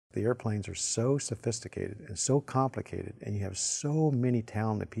The airplanes are so sophisticated and so complicated, and you have so many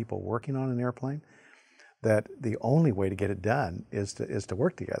talented people working on an airplane that the only way to get it done is to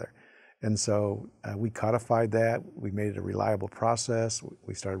work together. And so we codified that. We made it a reliable process.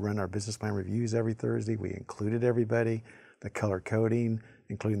 We started running our business plan reviews every Thursday. We included everybody, the color coding,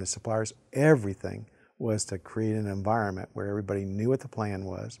 including the suppliers. Everything was to create an environment where everybody knew what the plan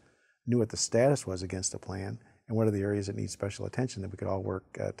was, knew what the status was against the plan, and what are the areas that need special attention that we could all work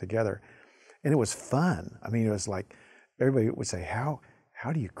together. And it was fun. I mean, it was like everybody would say, how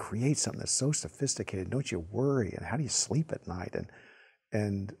do you create something that's so sophisticated? Don't you worry? And how do you sleep at night?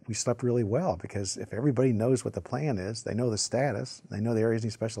 And we slept really well, because if everybody knows what the plan is, they know the status, they know the areas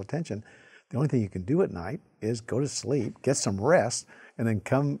need special attention, the only thing you can do at night is go to sleep, get some rest, and then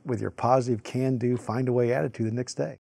come with your positive can-do, find-a-way attitude the next day.